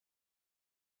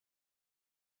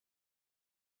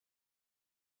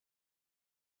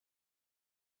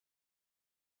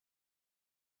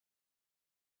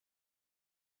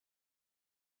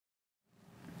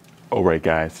Alright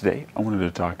guys, today I wanted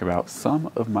to talk about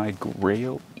some of my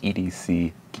Grail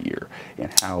EDC gear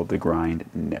and how the grind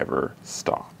never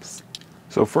stops.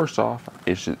 So first off,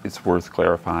 it's worth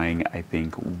clarifying, I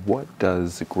think, what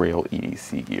does Grail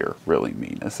EDC gear really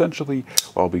mean? Essentially,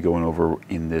 what I'll be going over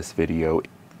in this video,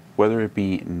 whether it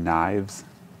be knives,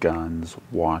 guns,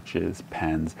 watches,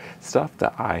 pens, stuff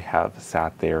that I have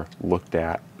sat there, looked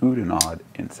at, oohed and awed,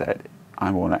 and said,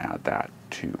 I want to add that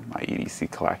to my EDC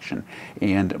collection.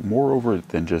 And moreover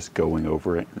than just going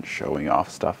over it and showing off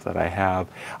stuff that I have,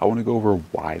 I want to go over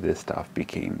why this stuff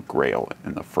became Grail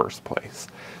in the first place.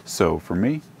 So for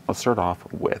me, let's start off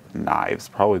with knives,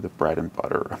 probably the bread and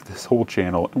butter of this whole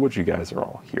channel and what you guys are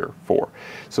all here for.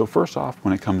 So first off,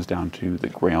 when it comes down to the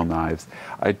Grail knives,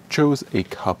 I chose a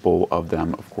couple of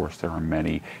them. Of course, there are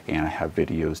many, and I have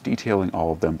videos detailing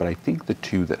all of them, but I think the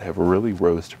two that have really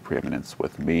rose to preeminence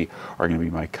with me are going to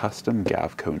be my custom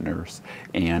Gavco Nurse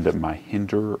and my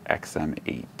Hinder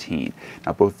XM18.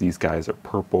 Now, both these guys are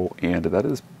purple, and that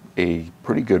is a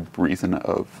pretty good reason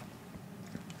of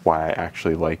why I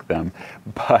actually like them.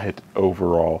 But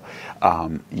overall,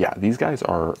 yeah, these guys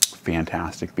are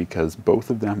fantastic because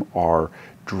both of them are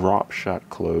drop shut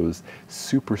close,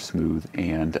 super smooth,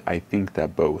 and I think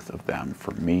that both of them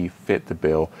for me fit the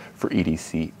bill for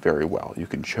EDC very well. You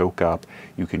can choke up,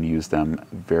 you can use them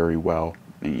very well,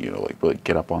 you know, like really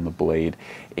get up on the blade,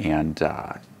 and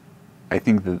I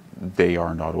think that they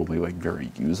are not only like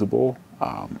very usable,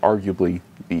 arguably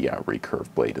the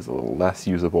recurve blade is a little less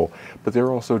usable, but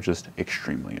they're also just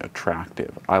extremely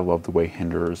attractive. I love the way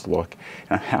Hinders look,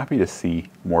 and I'm happy to see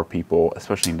more people,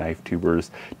 especially knife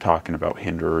tubers, talking about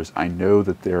Hinders. I know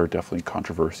that there are definitely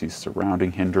controversies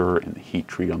surrounding Hinder and the heat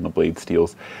treat on the blade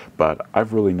steels, but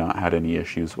I've really not had any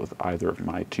issues with either of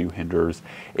my two Hinders,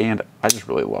 and I just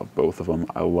really love both of them.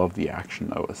 I love the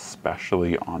action though,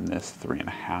 especially on this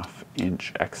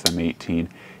 3.5-inch XM18.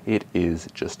 It is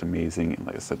just amazing, and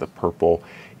like I said, the purple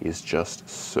is just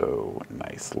so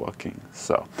nice looking.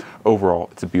 So overall,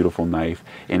 it's a beautiful knife,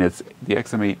 and it's the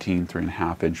XM18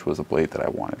 3.5-inch was a blade that I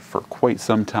wanted for quite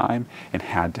some time and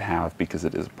had to have because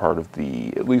it is part of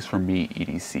the, at least for me,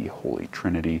 EDC Holy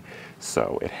Trinity,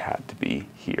 so it had to be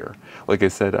here. Like I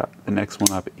said, the next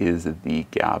one up is the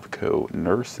Gavco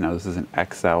Nurse. Now this is an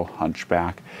XL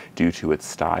hunchback due to its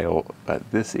style, but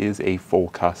this is a full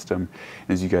custom.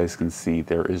 As you guys can see,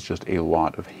 there is just a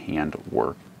lot of hand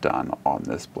work done on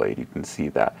this blade. You can see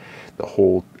that the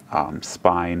whole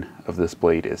spine of this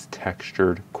blade is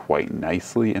textured quite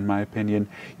nicely, in my opinion.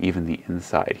 Even the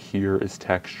inside here is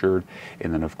textured,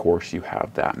 and then of course you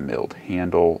have that milled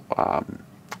handle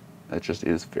that just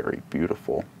is very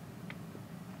beautiful.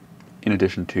 In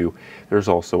addition to, there's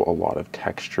also a lot of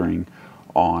texturing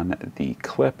on the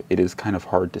clip. It is kind of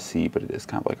hard to see, but it is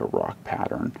kind of like a rock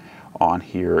pattern on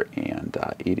here, and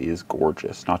it is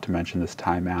gorgeous. Not to mention this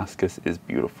Timascus is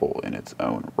beautiful in its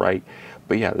own right.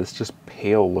 But yeah, this just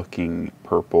pale looking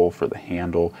purple for the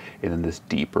handle, and then this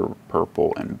deeper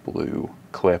purple and blue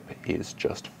clip is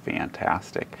just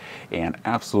fantastic, and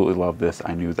absolutely love this.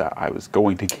 I knew that I was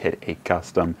going to get a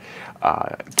custom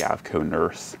Gavco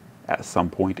Nurse at some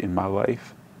point in my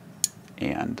life,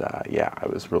 and yeah, I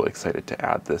was really excited to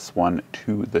add this one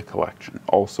to the collection.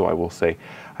 Also, I will say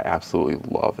I absolutely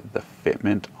love the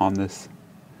fitment on this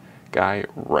guy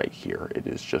right here. It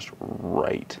is just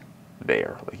right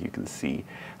there. Like, you can see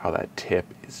how that tip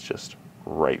is just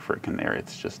right freaking there.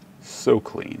 It's just so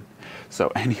clean. So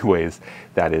anyways,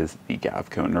 that is the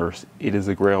Gavco Nurse. It is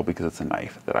a Grail because it's a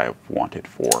knife that I've wanted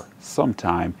for some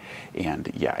time,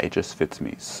 and yeah, it just fits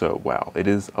me so well. It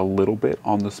is a little bit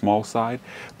on the small side,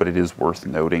 but it is worth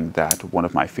noting that one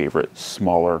of my favorite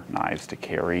smaller knives to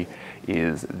carry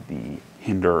is the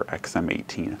Hinder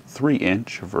XM18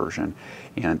 3-inch version,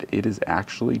 and it is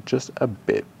actually just a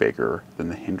bit bigger than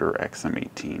the Hinder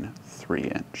XM18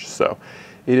 3-inch. So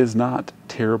it is not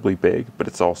terribly big, but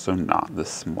it's also not the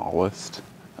smallest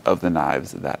of the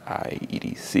knives that I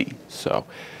EDC. So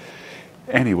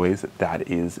anyways, that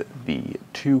is the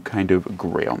two kind of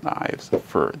Grail knives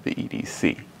for the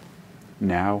EDC.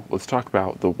 Now let's talk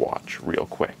about the watch real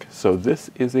quick. So this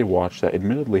is a watch that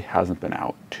admittedly hasn't been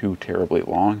out too terribly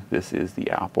long. This is the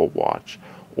Apple Watch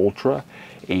Ultra,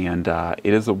 and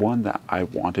it is a one that I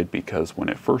wanted because when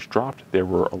it first dropped, there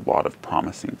were a lot of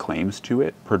promising claims to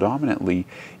it, predominantly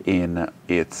in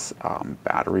its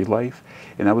battery life,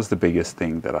 and that was the biggest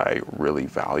thing that I really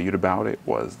valued about it,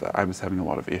 was that I was having a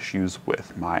lot of issues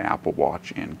with my Apple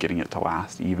Watch and getting it to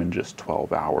last even just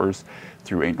 12 hours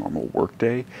through a normal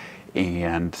workday.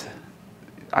 And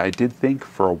I did think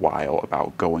for a while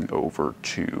about going over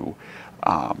to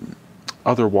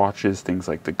other watches, things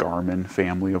like the Garmin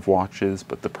family of watches,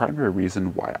 but the primary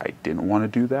reason why I didn't want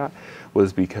to do that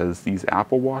was because these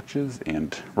Apple Watches,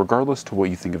 and regardless to what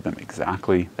you think of them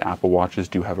exactly, the Apple Watches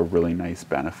do have a really nice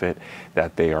benefit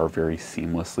that they are very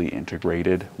seamlessly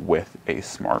integrated with a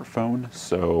smartphone.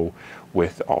 So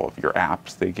with all of your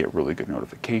apps, they get really good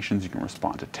notifications. You can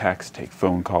respond to text, take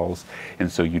phone calls,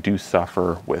 and so you do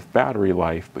suffer with battery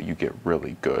life, but you get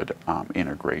really good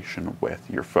integration with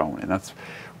your phone. And that's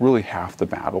really half the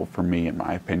battle for me, in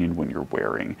my opinion, when you're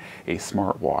wearing a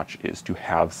smartwatch, is to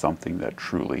have something that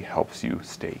truly helps you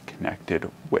stay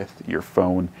connected with your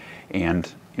phone.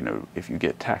 And you know, if you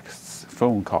get texts,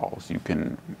 phone calls, you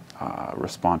can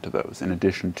respond to those. In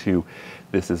addition to,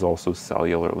 this is also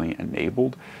cellularly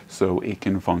enabled, so it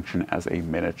can function as a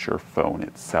miniature phone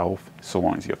itself, so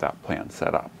long as you have that plan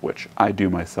set up, which I do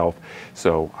myself.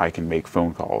 So I can make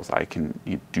phone calls, I can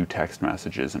do text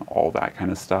messages and all that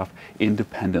kind of stuff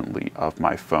independently of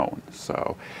my phone.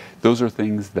 So those are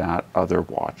things that other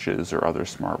watches or other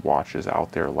smart watches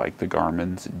out there like the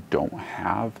Garmin's don't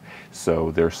have.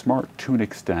 So they're smart to an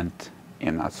extent,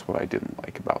 and that's what I didn't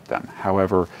like about them.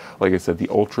 However, like I said, the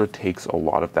Ultra takes a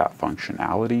lot of that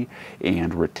functionality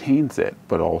and retains it,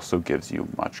 but also gives you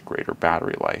much greater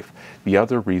battery life. The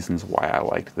other reasons why I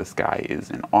liked this guy is,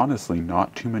 and honestly,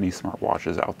 not too many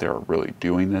smartwatches out there are really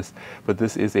doing this, but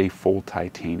this is a full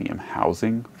titanium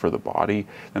housing for the body.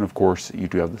 Then of course, you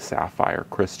do have the sapphire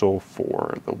crystal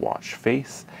for the watch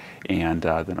face, and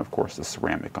then of course the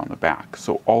ceramic on the back.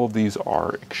 So all of these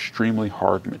are extremely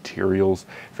hard materials,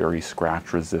 very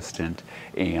scratch resistant,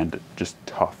 and just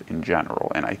tough in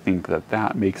general. And I think that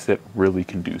that makes it really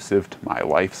conducive to my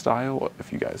lifestyle.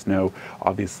 If you guys know,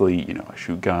 obviously, you know, I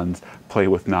shoot guns, play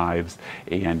with knives,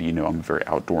 and you know, I'm a very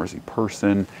outdoorsy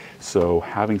person. So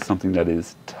having something that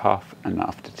is tough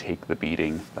enough to take the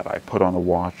beating that I put on the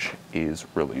watch is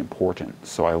really important.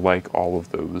 So I like all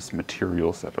of those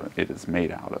materials that it is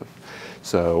made out of.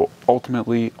 So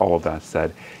ultimately, all of that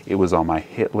said, it was on my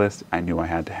hit list. I knew I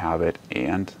had to have it,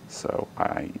 and so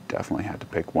I definitely had to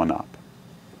pick one up.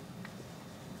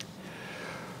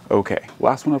 Okay,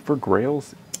 last one up for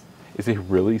Grails is a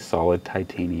really solid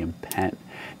titanium pen.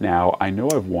 Now, I know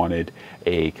I've wanted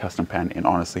a custom pen, and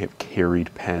honestly have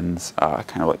carried pens,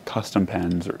 kind of like custom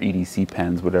pens or EDC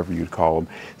pens, whatever you'd call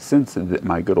them, since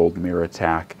my good old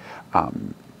Mirattack,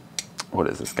 what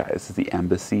is this guy? This is the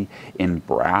Embassy in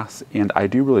brass, and I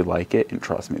do really like it, and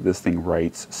trust me, this thing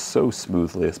writes so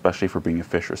smoothly, especially for being a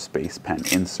Fisher Space Pen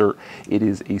insert. It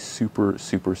is a super,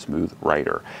 super smooth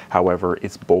writer. However,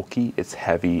 it's bulky, it's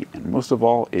heavy, and most of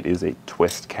all, it is a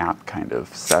twist cap kind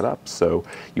of setup, so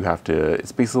you have to,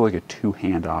 it's basically like a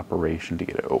two-hand operation to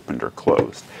get it opened or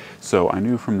closed. So I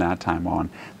knew from that time on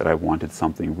that I wanted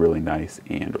something really nice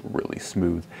and really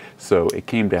smooth. So it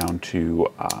came down to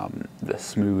the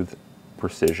Smooth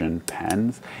Precision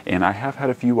pens, and I have had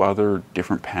a few other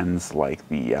different pens like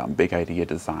the Big Idea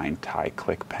Design tie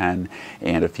click pen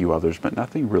and a few others, but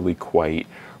nothing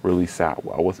really sat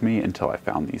well with me until I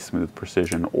found these Smooth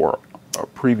Precision, or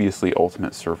previously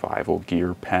Ultimate Survival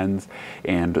Gear pens.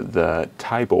 And the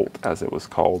tie bolt, as it was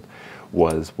called,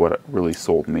 was what really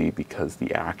sold me, because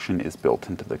the action is built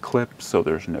into the clip, so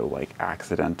there's no like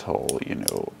accidental, you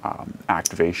know,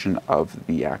 activation of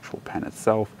the actual pen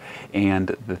itself.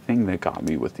 And the thing that got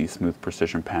me with these Smooth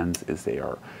Precision pens is they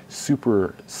are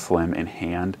super slim in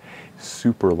hand,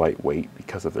 super lightweight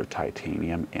because of their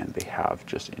titanium, and they have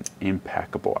just an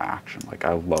impeccable action. Like,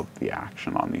 I love the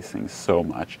action on these things so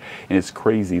much, and it's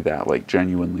crazy that, like,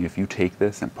 genuinely, if you take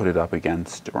this and put it up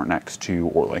against or next to,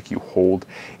 or like you hold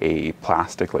a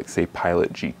plastic, like say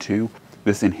Pilot G2,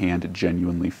 this in hand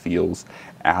genuinely feels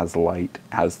as light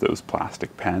as those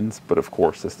plastic pens. But of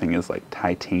course, this thing is like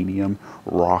titanium,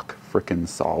 rock frickin'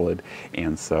 solid.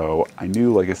 And so I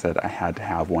knew, like I said, I had to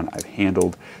have one. I've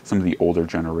handled some of the older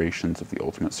generations of the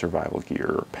Ultimate Survival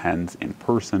Gear pens in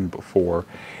person before,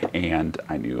 and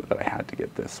I knew that I had to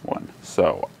get this one.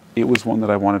 So it was one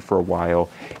that I wanted for a while,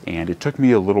 and it took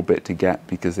me a little bit to get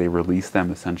because they release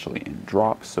them essentially in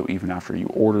drops. So even after you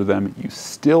order them, you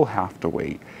still have to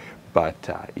wait, but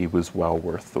it was well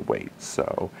worth the wait.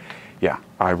 So yeah,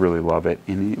 I really love it,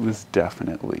 and it was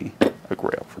definitely a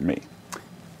Grail for me.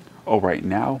 All right,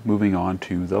 now moving on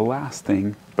to the last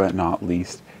thing, but not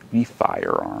least, the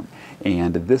firearm.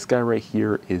 And this guy right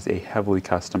here is a heavily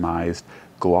customized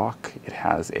Glock. It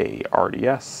has a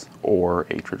RDS, or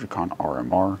a Trijicon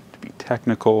RMR to be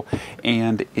technical,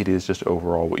 and it is just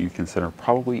overall what you consider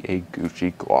probably a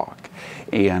Gucci Glock.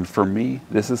 And for me,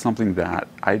 this is something that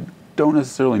I don't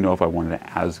necessarily know if I wanted it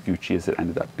as Gucci as it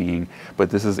ended up being, but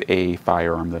this is a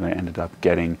firearm that I ended up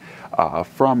getting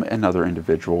from another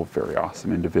individual, very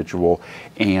awesome individual,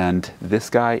 and this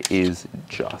guy is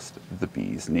just the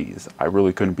bee's knees. I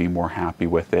really couldn't be more happy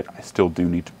with it. I still do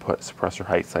need to put suppressor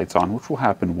height sights on, which will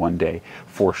happen one day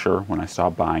for sure when I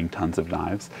stop buying tons of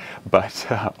knives, but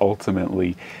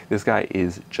ultimately this guy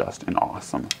is just an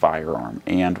awesome firearm,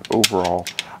 and overall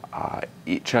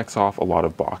it checks off a lot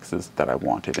of boxes that I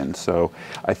wanted. And so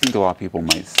I think a lot of people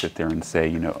might sit there and say,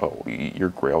 you know, oh, your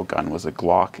Grail gun was a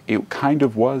Glock. It kind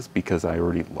of was, because I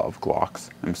already love Glocks.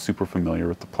 I'm super familiar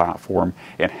with the platform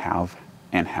and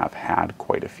have had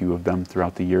quite a few of them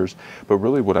throughout the years. But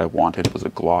really what I wanted was a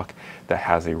Glock that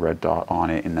has a red dot on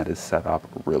it and that is set up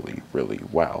really, really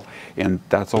well. And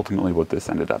that's ultimately what this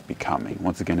ended up becoming.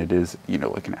 Once again, it is, you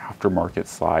know, like an aftermarket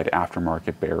slide,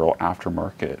 aftermarket barrel,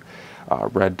 aftermarket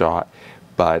red dot,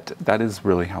 but that is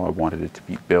really how I wanted it to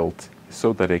be built,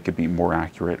 so that it could be more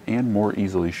accurate and more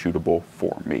easily shootable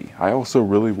for me. I also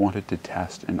really wanted to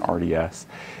test an RDS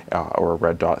or a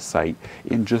red dot sight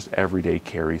in just everyday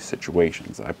carry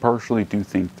situations. I partially do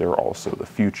think they're also the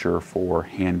future for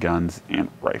handguns and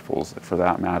rifles for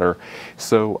that matter.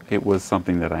 So it was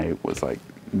something that I was like,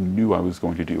 knew I was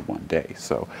going to do one day.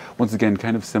 So once again,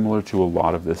 kind of similar to a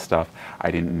lot of this stuff,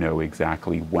 I didn't know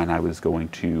exactly when I was going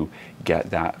to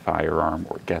get that firearm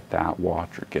or get that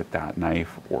watch or get that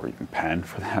knife or even pen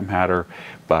for that matter,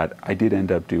 but I did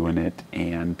end up doing it,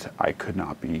 and I could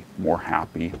not be more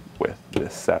happy with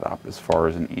this setup as far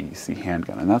as an EDC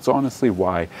handgun. And that's honestly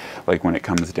why, like, when it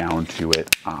comes down to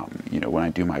it, you know, when I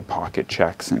do my pocket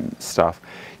checks and stuff,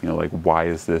 you know, like, why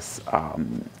is this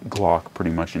Glock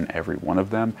pretty much in every one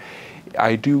of them?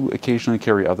 I do occasionally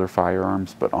carry other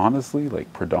firearms, but honestly,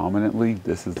 like, predominantly,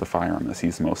 this is the firearm that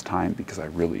sees most time because I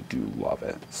really do love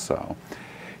it. So,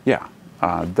 yeah,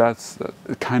 that's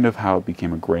kind of how it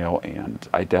became a Grail, and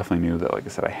I definitely knew that, like I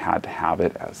said, I had to have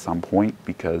it at some point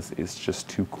because it's just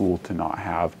too cool to not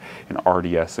have an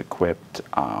RDS equipped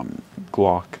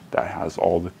Glock that has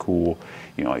all the cool,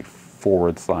 you know, like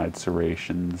forward slide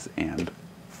serrations and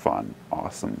fun,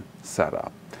 awesome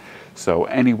setup. So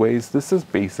anyways, this is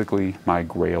basically my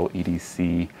Grail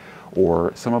EDC,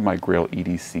 or some of my Grail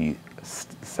EDC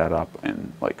setup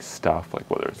and like stuff, like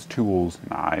whether it's tools,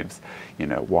 knives, you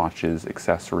know, watches,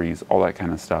 accessories, all that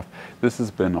kind of stuff. This has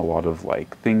been a lot of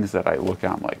like things that I look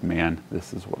at and like, man,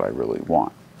 this is what I really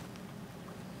want.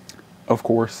 Of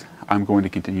course, I'm going to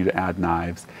continue to add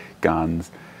knives,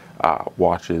 guns,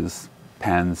 watches,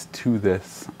 pens to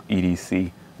this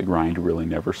EDC. The grind really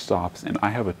never stops, and I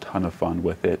have a ton of fun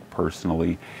with it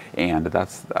personally, and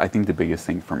that's, I think, the biggest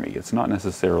thing for me. It's not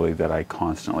necessarily that I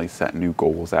constantly set new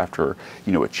goals after,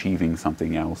 you know, achieving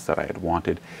something else that I had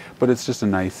wanted, but it's just a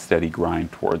nice steady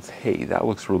grind towards, hey, that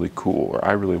looks really cool, or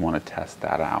I really want to test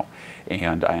that out,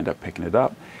 and I end up picking it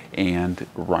up and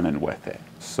running with it.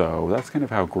 So that's kind of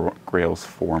how Grails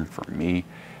form for me.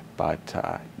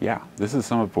 But yeah, this is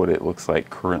some of what it looks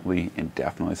like currently, and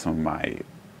definitely some of my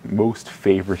most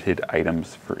favorited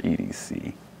items for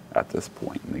EDC at this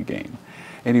point in the game.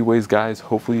 Anyways, guys,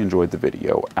 hopefully you enjoyed the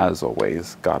video. As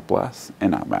always, God bless,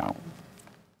 and I'm out.